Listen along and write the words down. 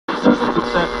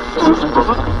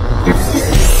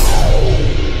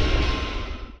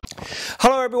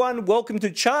Hello everyone, welcome to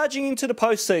Charging into the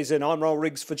Postseason. I'm Roll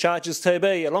Riggs for Chargers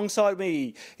TV. Alongside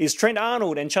me is Trent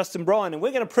Arnold and Justin Bryan, and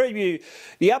we're going to preview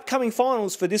the upcoming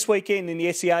finals for this weekend in the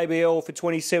SEABL for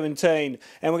 2017.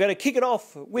 And we're going to kick it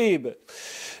off with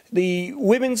the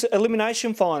women's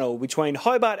elimination final between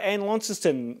Hobart and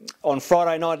Launceston on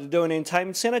Friday night at the Doon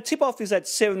Entertainment Centre. Tip-off is at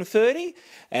 7:30,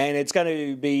 and it's going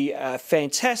to be a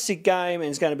fantastic game, and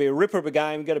it's going to be a ripper of a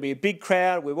game. It's going to be a big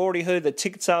crowd. We've already heard that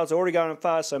ticket sales are already going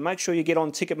fast, so make sure you get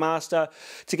on Ticketmaster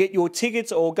to get your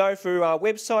tickets, or go through our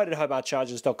website at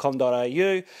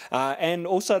hobartchargers.com.au, and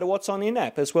also to what's on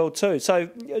in-app as well too. So,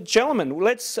 gentlemen,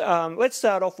 let's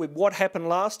start off with what happened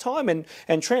last time, and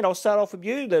Trent, I'll start off with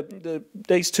you.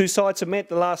 These two sides have met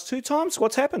the last two times.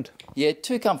 What's happened? Yeah,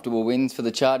 two comfortable wins for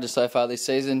the Chargers so far this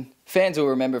season. Fans will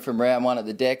remember from round one at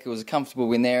the Deck, it was a comfortable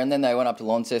win there, and then they went up to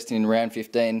Launceston in round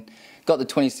 15, got the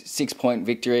 26-point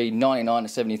victory,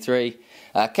 99-73.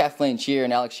 Kathleen Shear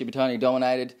and Alex Shibitoni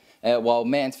dominated, while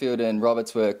Mansfield and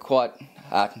Roberts were quite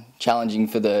challenging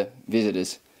for the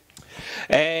visitors.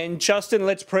 And Justin,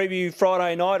 let's preview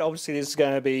Friday night. Obviously, this is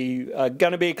going to be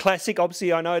a classic.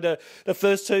 Obviously, I know the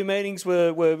first two meetings were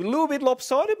a little bit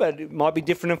lopsided, but it might be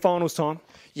different in finals time.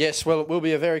 Yes, well, it will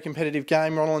be a very competitive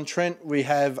game, Ronald and Trent. We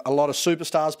have a lot of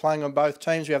superstars playing on both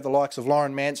teams. We have the likes of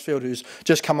Lauren Mansfield, who's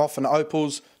just come off an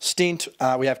Opals stint.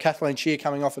 We have Kathleen Shear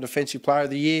coming off a Defensive Player of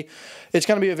the Year. It's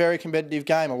going to be a very competitive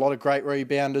game. A lot of great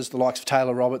rebounders, the likes of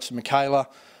Taylor Roberts and Michaela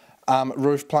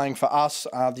Roof playing for us.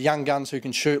 The young guns who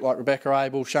can shoot, like Rebecca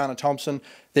Abel, Shana Thompson.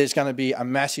 There's going to be a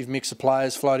massive mix of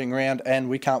players floating around, and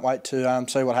we can't wait to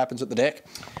see what happens at the Deck.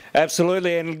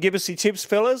 Absolutely, and give us your tips,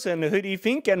 fellas, and who do you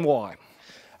think and why?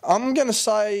 I'm going to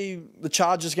say the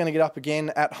Chargers are going to get up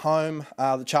again at home.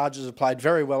 The Chargers have played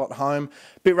very well at home.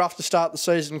 Bit rough to start the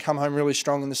season, come home really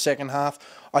strong in the second half.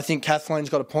 I think Kathleen's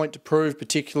got a point to prove,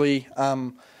 particularly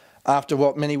after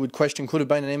what many would question could have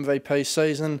been an MVP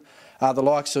season. The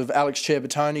likes of Alex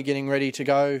Cherbatoni getting ready to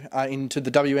go into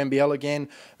the WNBL again.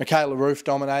 Michaela Roof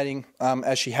dominating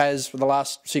as she has for the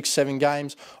last 6-7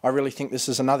 games. I really think this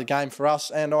is another game for us,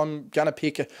 and I'm going to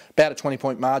pick about a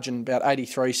 20-point margin, about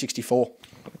 83-64.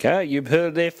 Okay, you've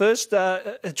heard it there first.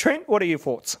 Trent, what are your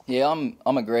thoughts? Yeah,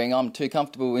 I'm agreeing. I'm two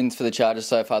comfortable wins for the Chargers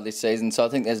so far this season, so I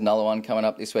think there's another one coming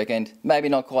up this weekend. Maybe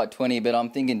not quite 20, but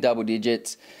I'm thinking double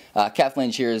digits.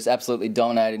 Kathleen Shear has absolutely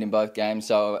dominated in both games,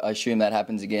 so I assume that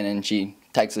happens again and she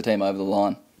takes the team over the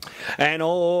line. And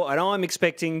I'm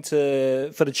expecting for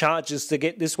the Chargers to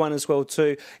get this one as well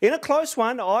too. In a close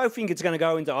one, I think it's going to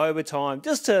go into overtime,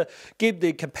 just to give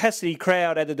the capacity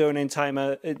crowd at the Doon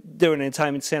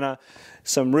Entertainment Centre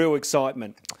some real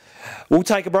excitement. We'll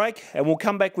take a break and we'll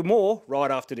come back with more right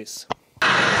after this.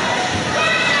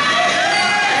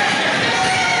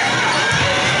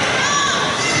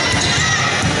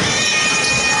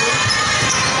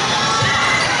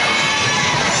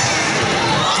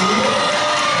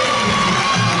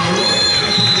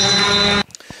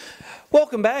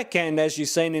 Welcome back, and as you've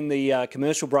seen in the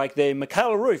commercial break there,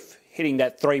 Michaela Roof hitting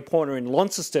that three-pointer in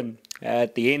Launceston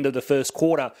at the end of the first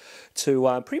quarter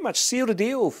to pretty much seal the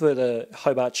deal for the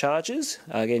Hobart Chargers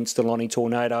against the Lonnie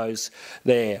Tornadoes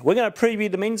there. We're going to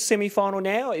preview the men's semi-final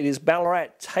now. It is Ballarat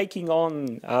taking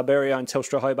on our very own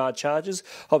Telstra Hobart Chargers.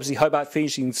 Obviously, Hobart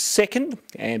finishing second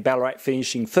and Ballarat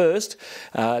finishing first.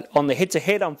 On the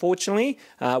head-to-head, unfortunately,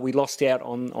 we lost out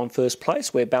on first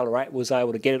place, where Ballarat was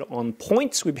able to get it on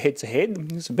points with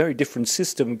head-to-head. It's a very different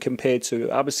system compared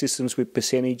to other systems with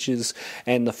percentages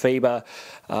and the FIBA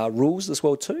rules as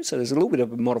well too. So there's a little bit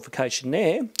of a modification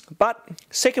there, but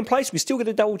second place we still get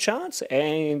a double chance.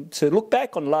 And to look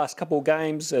back on the last couple of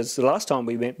games as the last time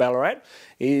we met Ballarat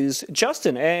is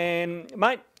Justin. And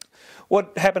mate,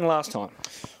 what happened last time?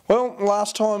 Well,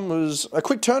 last time was a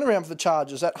quick turnaround for the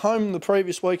Chargers. At home the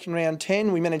previous week in round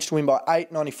 10, we managed to win by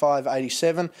 8,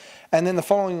 95-87. And then the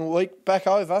following week, back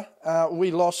over,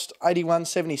 we lost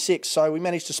 81-76. So we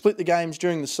managed to split the games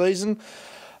during the season.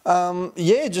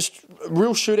 Just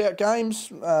real shootout games,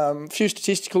 few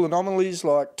statistical anomalies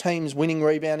like teams winning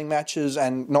rebounding matches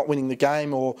and not winning the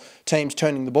game, or teams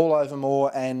turning the ball over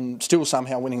more and still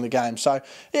somehow winning the game. So,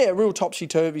 yeah, real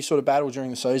topsy-turvy sort of battle during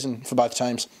the season for both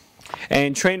teams.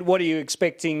 And Trent, what are you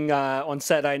expecting on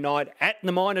Saturday night at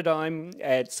the Minor Dome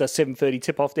at 7:30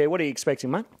 tip-off there? What are you expecting,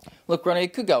 mate? Look, Ronnie,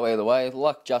 it could go either way.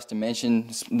 Like Justin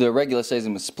mentioned, the regular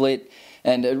season was split,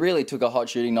 and it really took a hot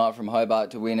shooting night from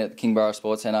Hobart to win at the Kingborough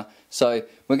Sports Centre. So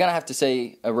we're going to have to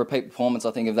see a repeat performance,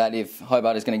 I think, of that if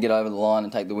Hobart is going to get over the line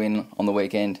and take the win on the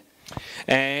weekend.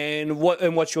 And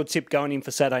what's your tip going in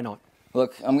for Saturday night?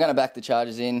 Look, I'm going to back the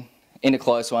Chargers in. in a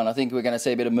close one. I think we're going to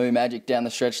see a bit of moo magic down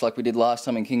the stretch like we did last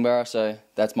time in Kingborough, so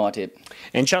that's my tip.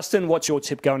 And Justin, what's your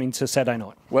tip going into Saturday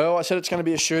night? Well, I said it's going to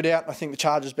be a shootout. I think the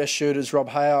Chargers' best shooter is Rob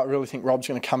Hayer. I really think Rob's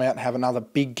going to come out and have another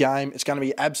big game. It's going to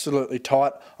be absolutely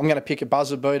tight. I'm going to pick a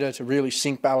buzzer beater to really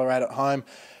sink Ballarat at home.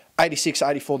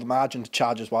 86-84 the margin to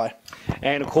Chargers' way.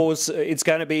 And, of course, it's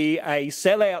going to be a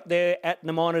sellout there at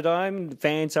the Minor Dome. The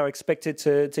fans are expected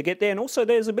to get there. And also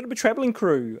there's a bit of a travelling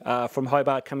crew from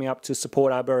Hobart coming up to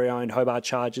support our very own Hobart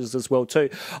Chargers as well too.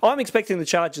 I'm expecting the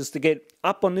Chargers to get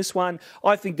up on this one.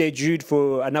 I think they're due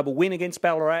for another win against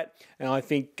Ballarat. And I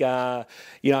think,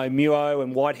 Muo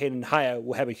and Whitehead and Hayer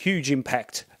will have a huge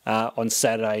impact on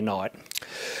Saturday night.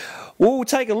 We'll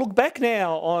take a look back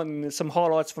now on some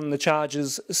highlights from the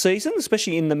Chargers season,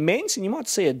 especially in the men's, and you might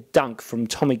see a dunk from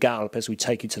Tommy Garlip as we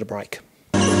take you to the break.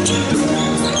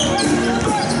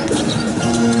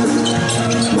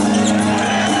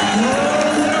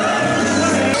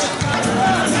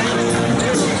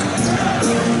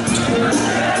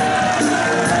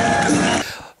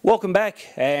 Welcome back,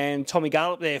 and Tommy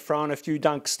Garlip there throwing a few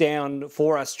dunks down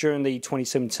for us during the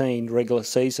 2017 regular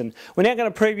season. We're now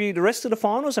going to preview the rest of the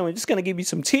finals, and we're just going to give you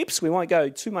some tips. We won't go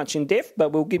too much in depth,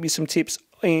 but we'll give you some tips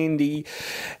and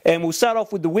we'll start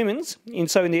off with the women's. And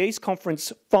so in the East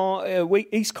Conference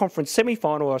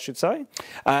semi-final, I should say,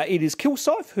 it is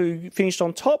Kilsyth who finished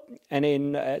on top, and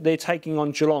then they're taking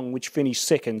on Geelong, which finished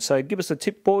second. So give us a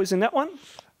tip, boys, in that one.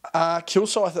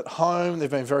 Kilsyth at home, they've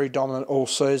been very dominant all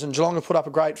season. Geelong have put up a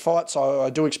great fight, so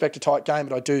I do expect a tight game,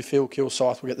 but I do feel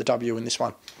Kilsyth will get the W in this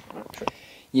one.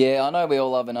 Yeah, I know we all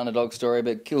love an underdog story,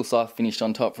 but Kilsyth finished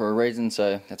on top for a reason,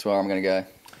 so that's where I'm going to go.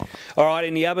 All right,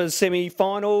 in the other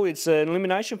semi-final, it's an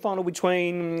elimination final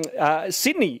between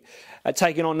Sydney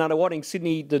taking on Nunawading.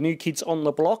 Sydney, the new kids on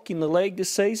the block in the league this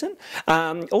season.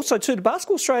 Also, too, the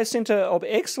Basketball Australia Centre of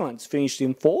Excellence finished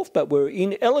in fourth, but were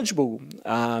ineligible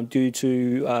due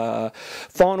to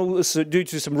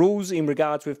some rules in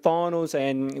regards with finals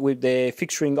and with their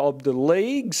fixturing of the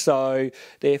league. So,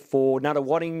 therefore,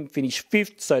 Nunawading finished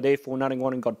fifth. So, therefore,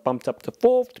 Nunawading got bumped up to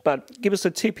fourth. But give us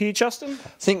a tip here, Justin. I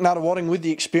think Nunawading, with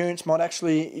the experience, might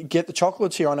actually get the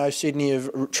chocolates here. I know Sydney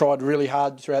have tried really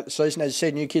hard throughout the season. As you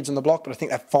said, new kids on the block, but I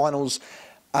think that finals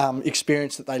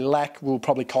experience that they lack will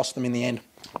probably cost them in the end.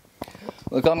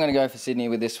 Look, I'm going to go for Sydney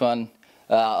with this one.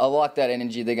 I like that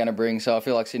energy they're going to bring, so I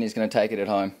feel like Sydney's going to take it at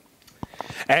home.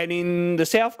 And in the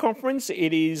South Conference,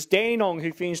 it is Dandenong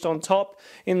who finished on top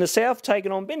in the South,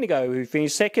 taking on Bendigo, who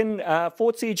finished second.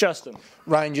 Thoughts here, Justin?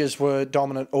 Rangers were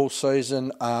dominant all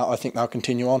season. I think they'll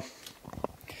continue on.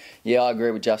 Yeah, I agree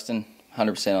with Justin.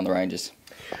 100% on the Rangers.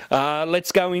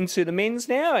 Let's go into the men's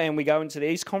now, and we go into the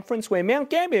East Conference, where Mount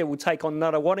Gambier will take on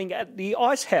Nunawading at the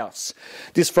Ice House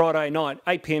this Friday night,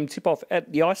 8 p.m. tip-off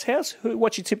at the Ice House.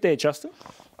 What's your tip there, Justin?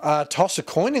 Toss a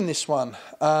coin in this one.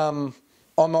 I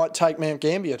might take Mount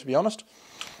Gambier, to be honest.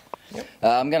 Yep.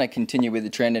 I'm going to continue with the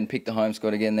trend and pick the home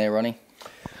squad again there, Ronnie.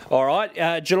 All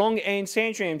right, Geelong and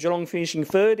Sandringham. Geelong finishing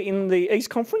third in the East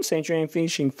Conference, Sandringham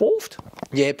finishing fourth.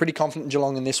 Yeah, pretty confident in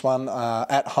Geelong in this one.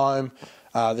 At home,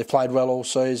 they've played well all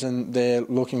season. They're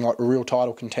looking like real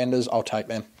title contenders. I'll take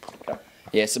them. Okay.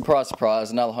 Yeah, surprise,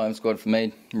 surprise. Another home squad for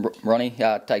me, Ronnie.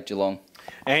 Take Geelong.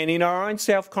 And in our own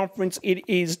South Conference, it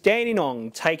is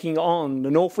Dandenong taking on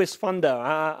the Northwest Thunder,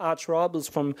 our arch rivals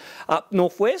from up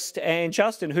northwest. And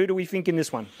Justin, who do we think in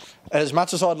this one? As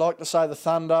much as I'd like to say the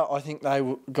Thunder, I think they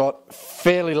got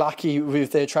fairly lucky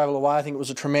with their travel away. I think it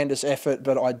was a tremendous effort,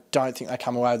 but I don't think they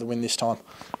come away with the win this time.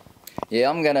 Yeah,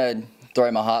 I'm going to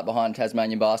throw my heart behind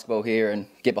Tasmanian basketball here and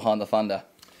get behind the Thunder.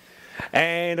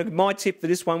 And my tip for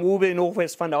this one will be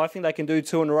Northwest Thunder. I think they can do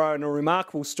two in a row, and a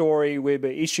remarkable story with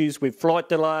issues with flight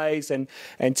delays and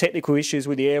technical issues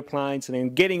with the airplanes, and then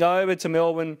getting over to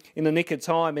Melbourne in the nick of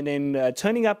time, and then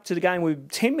turning up to the game with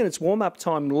 10 minutes warm-up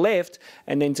time left,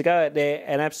 and then to go out there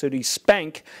and absolutely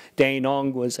spank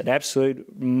Dandenong was an absolute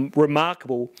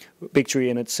remarkable victory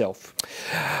in itself.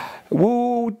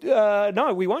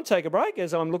 No, we won't take a break,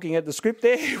 as I'm looking at the script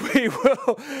there.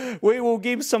 We will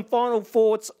give some final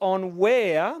thoughts on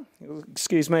where,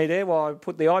 excuse me there while I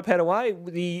put the iPad away,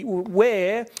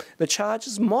 where the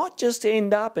Chargers might just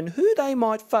end up and who they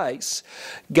might face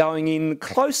going in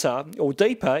closer or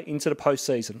deeper into the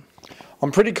postseason.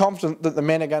 I'm pretty confident that the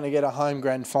men are going to get a home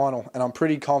grand final, and I'm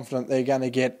pretty confident they're going to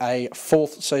get a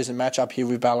fourth season matchup here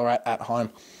with Ballarat at home.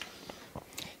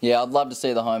 Yeah, I'd love to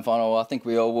see the home final. I think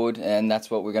we all would, and that's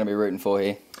what we're going to be rooting for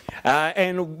here.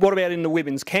 And what about in the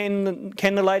women's? Can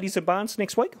the ladies advance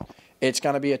next week? It's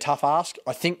going to be a tough ask.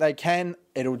 I think they can.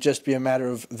 It'll just be a matter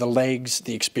of the legs,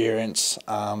 the experience,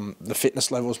 the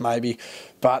fitness levels maybe.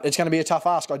 But it's going to be a tough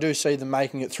ask. I do see them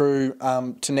making it through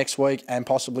to next week and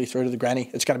possibly through to the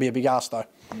granny. It's going to be a big ask though.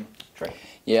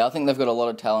 Yeah, I think they've got a lot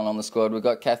of talent on the squad. We've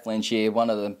got Kathleen Shear, one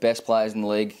of the best players in the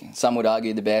league. Some would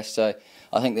argue the best. So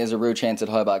I think there's a real chance that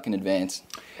Hobart can advance.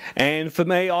 And for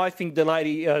me, I think the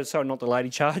not the Lady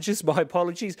Chargers, my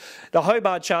apologies. The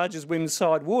Hobart Chargers women's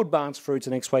side will advance through to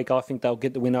next week. I think they'll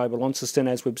get the win over Launceston,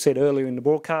 as we've said earlier in the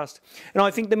broadcast. And I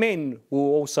think the men will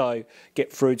also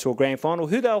get through to a grand final.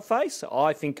 Who they'll face,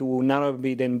 I think it will none other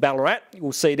be than Ballarat.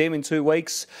 We'll see them in 2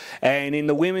 weeks. And in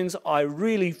the women's, I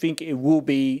really think it will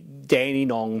be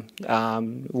Dandenong.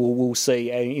 We'll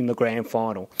see in the grand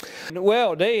final.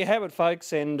 Well, there you have it,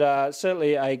 folks, and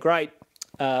certainly a great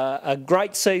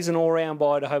season all round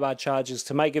by the Hobart Chargers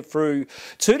to make it through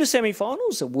to the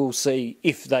semi-finals. We'll see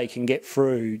if they can get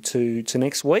through to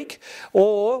next week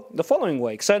or the following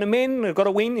week. So the men have got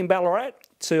to win in Ballarat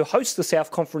to host the South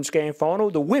Conference Grand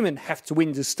Final. The women have to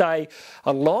win to stay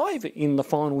alive in the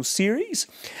final series.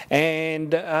 And,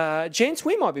 gents,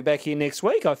 we might be back here next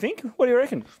week, I think. What do you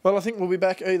reckon? Well, I think we'll be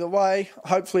back either way.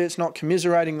 Hopefully it's not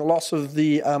commiserating the loss of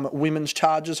the women's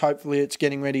Chargers. Hopefully it's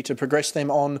getting ready to progress them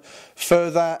on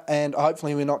further. And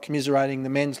hopefully we're not commiserating the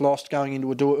men's loss going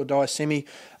into a do-or-die semi.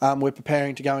 We're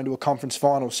preparing to go into a conference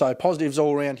final. So positives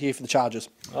all around here for the Chargers.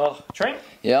 Oh, Trent?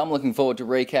 Yeah, I'm looking forward to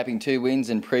recapping 2 wins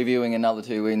and previewing another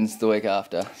 2 wins the week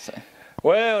after. So.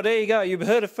 Well, there you go. You've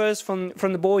heard it first from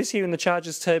the boys here in the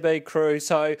Chargers TB crew.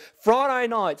 So Friday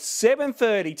night,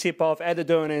 7:30 tip-off at the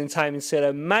Durham Entertainment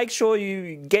Centre. Make sure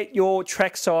you get your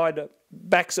backside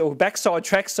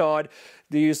trackside.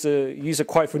 To use a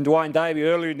quote from Dwayne Davey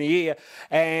earlier in the year,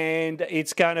 and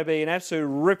it's going to be an absolute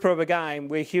ripper of a game.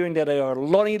 We're hearing that there are a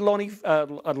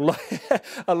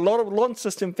lot of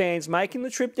Launceston fans making the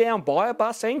trip down by a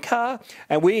bus and car,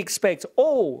 and we expect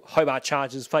all Hobart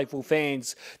Chargers faithful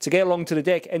fans to get along to the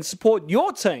deck and support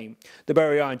your team, the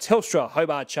very own Telstra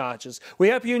Hobart Chargers. We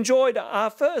hope you enjoyed our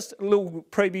first little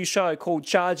preview show called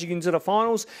Charging into the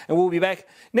Finals, and we'll be back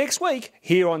next week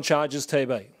here on Chargers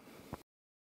TV.